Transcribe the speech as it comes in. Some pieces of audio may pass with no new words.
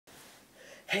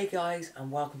Hey guys,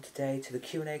 and welcome today to the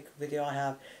Q&A video. I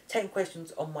have 10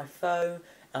 questions on my phone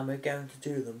and we're going to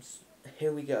do them.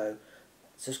 Here we go.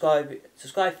 Subscribe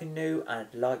if you're new and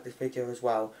like this video as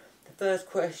well. The first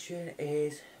question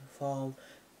is from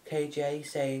KJ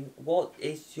saying, what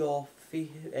is your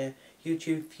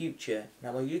YouTube future?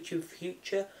 Now my YouTube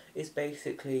future is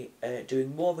basically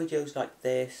doing more videos like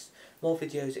this, more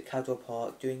videos at Cadwell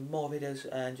Park, doing more videos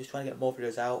and just trying to get more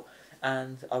videos out,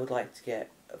 and I would like to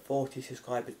get 40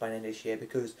 subscribers by the end of this year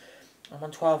because I'm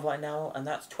on 12 right now and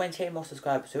that's 28 more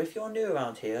subscribers. So if you're new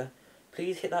around here,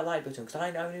 please hit that like button because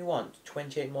I only want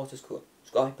 28 more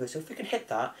subscribers. So if we can hit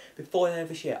that before the end of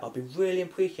this year, I'll be really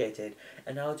appreciated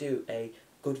and I'll do a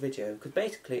good video. Because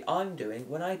basically I'm doing,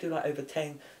 when I do like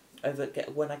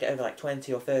when I get over like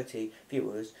 20 or 30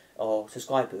 viewers or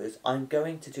subscribers, I'm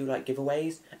going to do like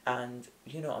giveaways, and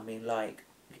you know what I mean, like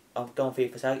I've gone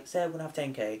FIFA, say when I have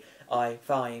 10k, I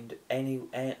find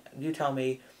you tell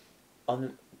me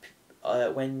on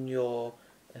when your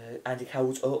Andy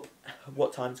Carroll's up,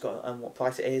 what time it's got and what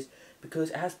price it is,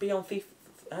 because it has to be on FIFA,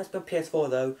 it has to be on PS4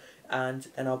 though, and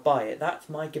then I'll buy it. That's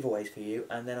my giveaways for you,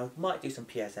 and then I might do some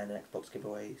PSN and Xbox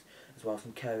giveaways as well,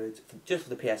 some codes just for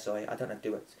the PS. Sorry, I don't know how to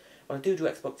do it. Well, I do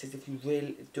Xboxes if you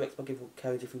really do Xbox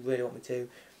codes if you really want me to,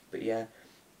 but yeah.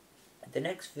 The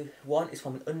next one is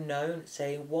from an unknown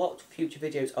saying, what future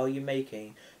videos are you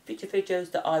making? Future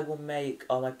videos that I will make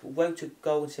are my Road to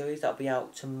Gold series that'll be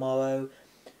out tomorrow.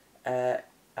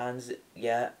 And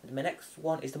yeah, my next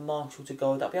one is the Marshall to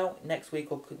Gold. That'll be out next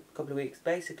week or a couple of weeks.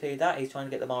 Basically, that is trying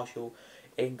to get the Marshall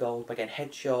in gold by getting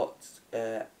headshots,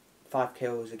 5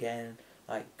 kills again,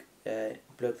 like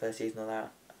Bloodthirst and all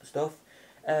that stuff.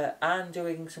 And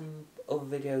doing some other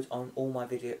videos on all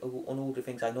the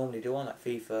things I normally do on, like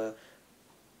FIFA,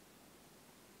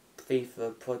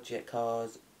 Project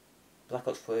Cars, Black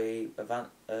Ops 3,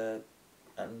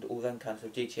 and all them kinds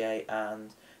of GTA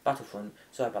and Battlefront.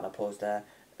 Sorry about that pause there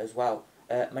as well.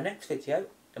 My next video,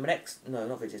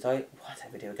 not video, sorry, what's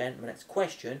that video again? My next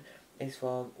question is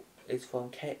from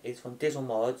Dizzle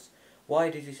Mods. Why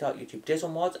did you start YouTube?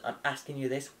 Dizzle Mods, I'm asking you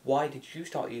this. Why did you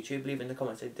start YouTube? Leave in the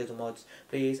comments, Dizzle Mods,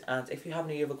 please. And if you have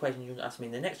any other questions you want to ask me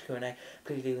in the next Q&A,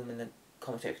 please leave them in the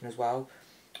comment section as well.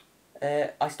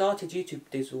 I started YouTube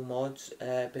Dizzle Mods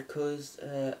because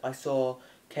I saw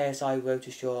KSI Road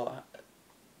to Shore,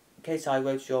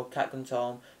 Catgun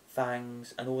Tom,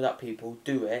 Fangs, and all that people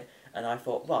do it, and I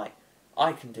thought, right,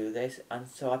 I can do this, and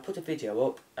so I put a video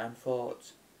up and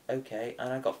thought, okay,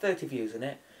 and I got 30 views on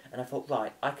it, and I thought,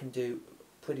 right, I can do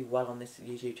pretty well on this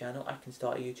YouTube channel, I can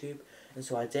start a YouTube, and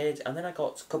so I did, and then I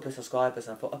got a couple of subscribers,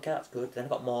 and I thought, okay, that's good, then I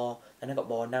got more,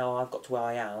 now I've got to where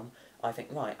I am, I think,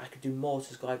 right, I could do more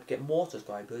get more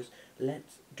subscribers,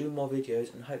 let's do more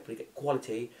videos, and hopefully get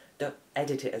quality, don't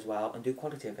edit it as well, and do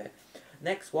quality of it.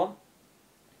 Next one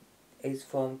is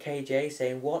from KJ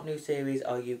saying, what new series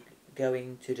are you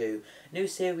going to do? New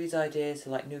series ideas,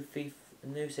 like new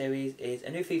series is a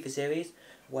new FIFA series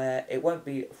where it won't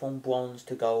be from bronze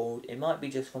to gold, it might be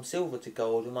just from silver to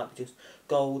gold, it might be just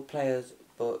gold players,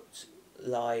 but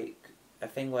like a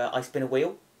thing where I spin a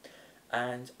wheel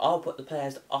and I'll put the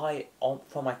players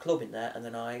from my club in there, and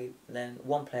then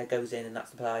one player goes in and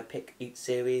that's the player I pick each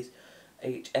series.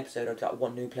 Each episode I've got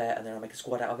one new player and then I'll make a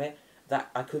squad out of it. That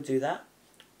I could do that.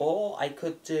 Or I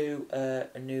could do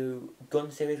a new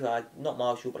gun series where not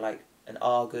Marshall but like an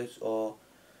Argus or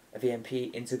a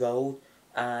VMP into gold,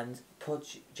 and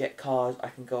Project Cars I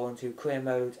can go into career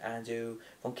mode and do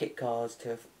from kit cars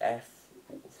to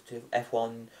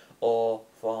F1, or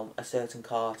from a certain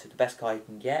car to the best car you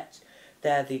can get.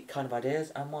 They're the kind of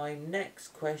ideas. And my next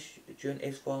question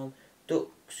is from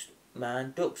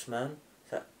Duxman.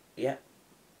 So yeah,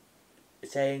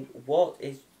 saying, what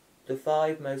is the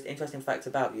 5 most interesting facts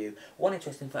about you? One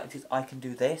interesting fact is I can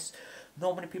do this.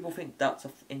 Not many people think that's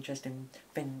an interesting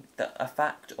thing, a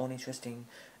fact or an interesting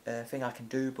thing I can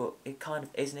do, but it kind of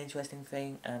is an interesting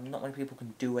thing, and not many people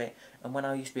can do it. And when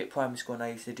I used to be at primary school and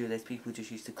I used to do this, people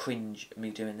just used to cringe at me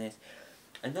doing this.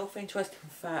 Another interesting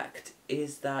fact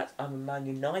is that I'm a Man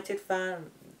United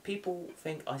fan. People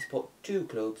think I support 2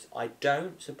 clubs. I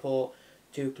don't support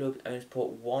 2 clubs, I only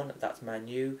support one, that's Man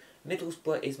U.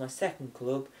 Middlesbrough is my second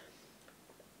club.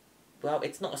 Well,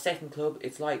 it's not a second club,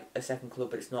 it's like a second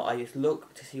club, but it's not. I just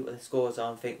look to see what the scores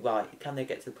are and think, right, can they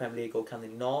get to the Premier League or can they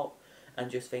not? And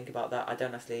just think about that. I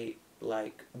don't actually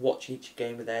like watch each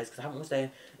game of theirs because I haven't watched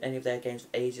any of their games for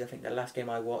ages. I think the last game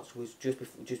I watched was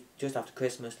just after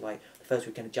Christmas, like the first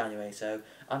weekend of January. So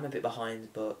I'm a bit behind,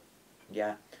 but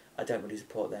yeah, I don't really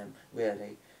support them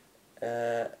really.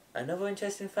 Another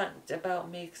interesting fact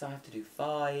about me, because I have to do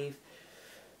 5.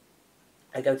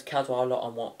 I go to Cadwell a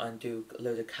lot and do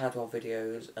loads of Cadwell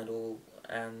videos and all,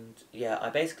 and yeah, I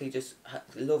basically just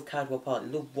love Cadwell Park,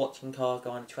 love watching cars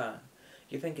go on the track.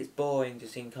 You think it's boring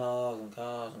just seeing cars and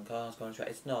cars and cars go on the track.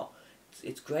 It's not.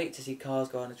 It's great to see cars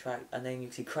go on the track, and then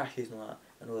you see crashes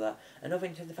and all that. Another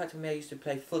interesting fact for me, I used to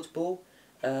play football.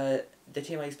 The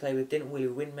team I used to play with didn't really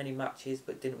win many matches,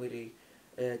 but didn't really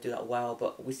do that well.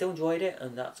 But we still enjoyed it,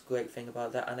 and that's a great thing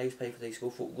about that. And I used to play for the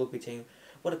school rugby team.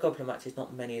 Won a couple of matches,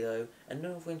 not many though.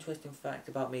 Another interesting fact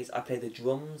about me is I play the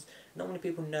drums. Not many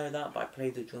people know that, but I play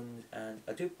the drums, and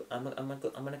I do. I'm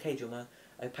an okay drummer.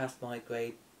 I passed my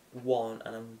grade 1,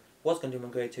 and I was going to do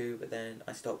my grade 2, but then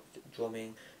I stopped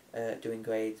drumming, doing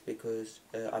grades because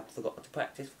I forgot to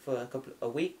practice for a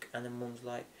week, and then Mum's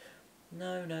like,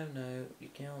 no, you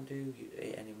can't do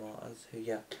it anymore.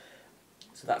 Yeah.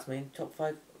 So that's my top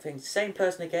 5 things. Same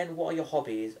person again, what are your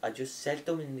hobbies? I just said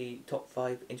them in the top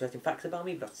 5 interesting facts about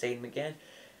me, but I'll say them again.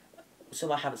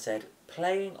 Some I haven't said.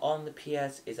 Playing on the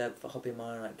PS is a hobby of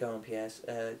mine, like going on PS.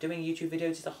 Doing YouTube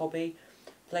videos is a hobby.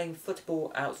 Playing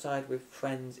football outside with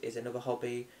friends is another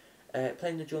hobby.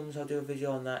 Playing the drums, I'll do a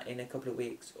video on that in a couple of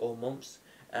weeks or months.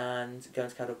 And going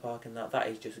to Cadwell Park and that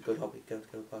is just a good hobby, going to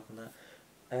Cadwell Park and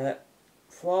that.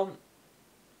 From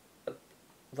a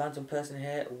random person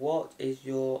here, what is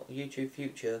your YouTube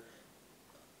future?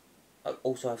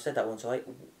 Also, I've said that one, sorry.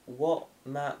 What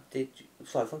map did you...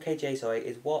 Sorry, from KJ, sorry,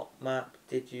 is what map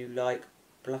did you like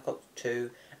Black Ops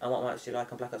 2 and what maps do you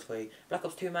like on Black Ops 3? Black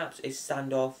Ops 2 maps is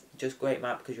Standoff, just great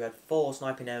map because you had 4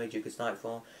 sniping areas you could snipe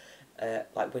from,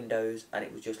 like windows, and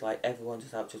it was just like everyone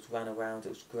just ran around. It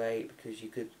was great because you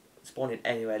could spawn in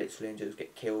anywhere literally and just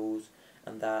get kills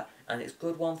and that. And it's a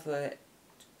good one for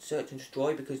search and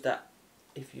destroy because that,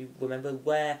 if you remember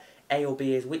where A or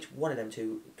B is, which one of them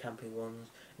two camping ones,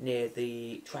 near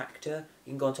the tractor,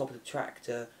 you can go on top of the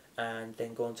tractor and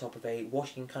then go on top of a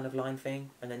washing kind of line thing,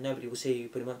 and then nobody will see you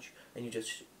pretty much, and you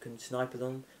just can sniper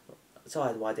them.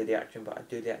 Sorry why I did the action, but I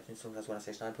do the action sometimes when I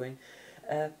say snipering.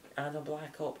 And on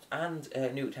Black Ops and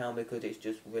Nuketown because it's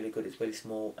just really good, it's really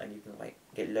small and you can like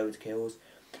get loads of kills.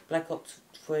 Black Ops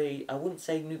 3, I wouldn't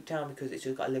say Nuketown because it's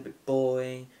just got a little bit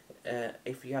boring.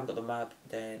 If you haven't got the map,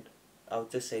 then I'll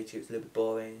just say to you it's a little bit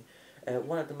boring.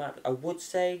 One of the maps I would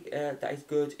say that is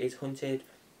good is Hunted,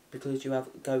 because you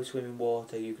have go swim in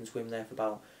water. You can swim there for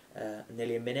about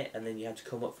nearly a minute, and then you have to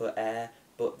come up for air.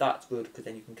 But that's good because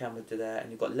then you can camp to there,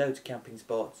 and you've got loads of camping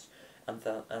spots, and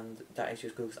that is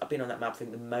just good. Cause I've been on that map I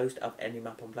think the most of any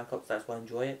map on Black Ops. That's why I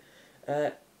enjoy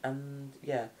it. And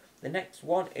yeah, the next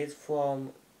one is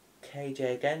from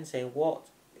KJ again, saying what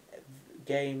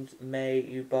games may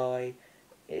you buy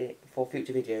for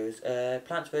future videos?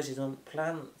 Plants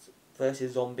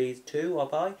vs Zombies 2 I'll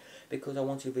buy, because I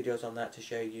want to do videos on that to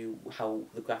show you how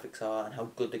the graphics are and how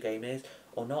good the game is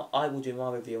or not. I will do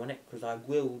my review on it because I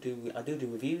do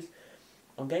reviews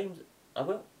on games. I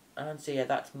will. And so yeah,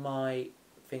 that's my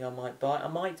thing I might buy. I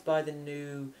might buy the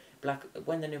new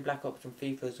when the new Black Ops and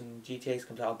FIFAs and GTAs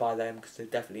comes out, I'll buy them because they're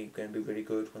definitely going to be really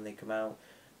good when they come out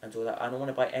and all that. And I want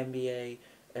to buy NBA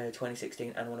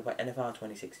 2016 and I want to buy NFL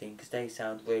 2016 because they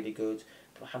sound really good,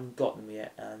 but I haven't got them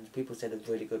yet, and people said they're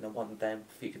really good and I want them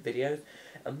for future videos.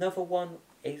 Another one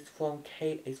is from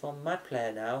Mad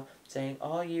Player now, saying,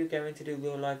 are you going to do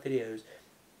real life videos?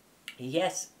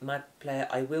 Yes, Mad Player,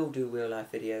 I will do real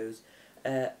life videos.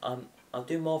 I'll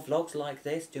do more vlogs like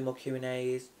this, do more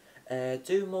Q&As,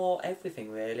 do more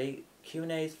everything really.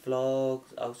 Q&As,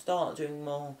 vlogs. I'll start doing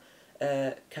more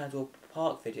Cadwell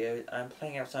Park videos and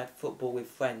playing outside football with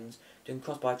friends, doing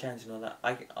crossbar challenges and all that.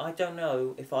 I don't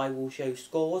know if I will show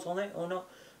scores on it or not.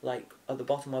 Like at the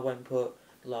bottom I won't put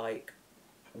like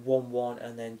 1-1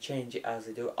 and then change it as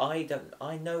I do it.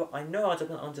 I know I don't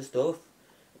put onto stuff,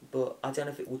 but I don't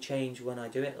know if it will change when I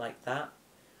do it like that.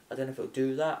 I don't know if it'll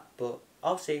do that, but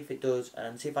I'll see if it does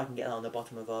and see if I can get that on the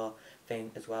bottom of our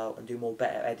thing as well and do more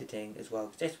better editing as well,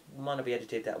 because this might not be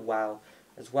edited that well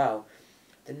as well.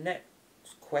 The next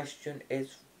question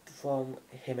is from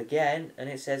him again, and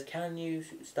it says, can you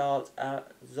start a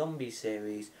zombie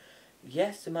series?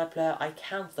 Yes, Mad Player, I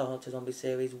can start a zombie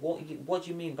series. What do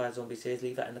you mean by a zombie series?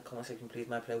 Leave that in the comment section, please,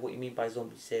 Mad Player, what you mean by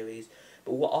zombie series.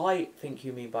 But what I think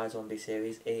you mean by zombie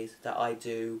series is that I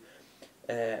do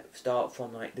start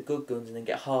from like the good guns and then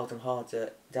get harder and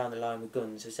harder down the line with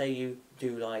guns. So say you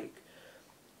do like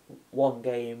one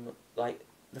game, like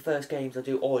the first games I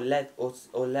do or levels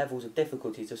of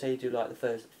difficulty. So say you do like the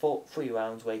first 3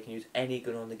 rounds where you can use any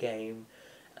gun on the game,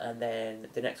 and then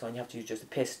the next one you have to use just a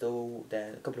pistol,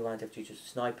 then a couple of rounds you have to use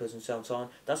just snipers and so on and so on.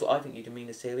 That's what I think you do mean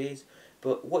a series.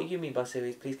 But what you mean by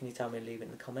series, please can you tell me and leave it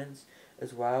in the comments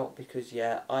as well, because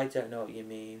yeah, I don't know what you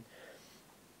mean.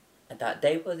 And that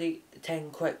they were the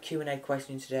 10 Q&A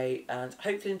questions today, and I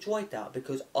hopefully enjoyed that,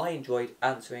 because I enjoyed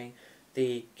answering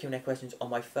the Q&A questions on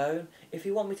my phone. If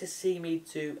you want me to see me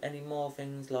do any more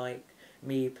things like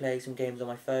me play some games on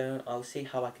my phone, I'll see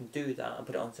how I can do that and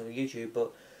put it on some YouTube,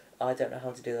 but I don't know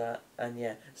how to do that. And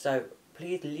yeah, so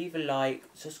please leave a like,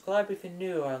 subscribe if you're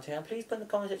new around here, and please put in the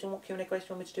comment section what Q&A question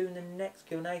you want me to do in the next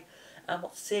Q&A, and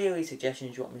what series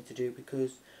suggestions you want me to do,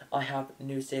 because I have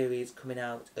new series coming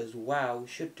out as well.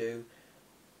 Should do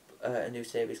a new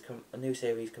series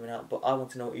coming out, but I want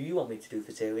to know what you want me to do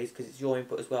for series, because it's your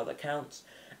input as well that counts.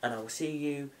 And I will see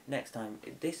you next time.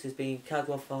 This has been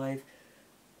Cadwell5.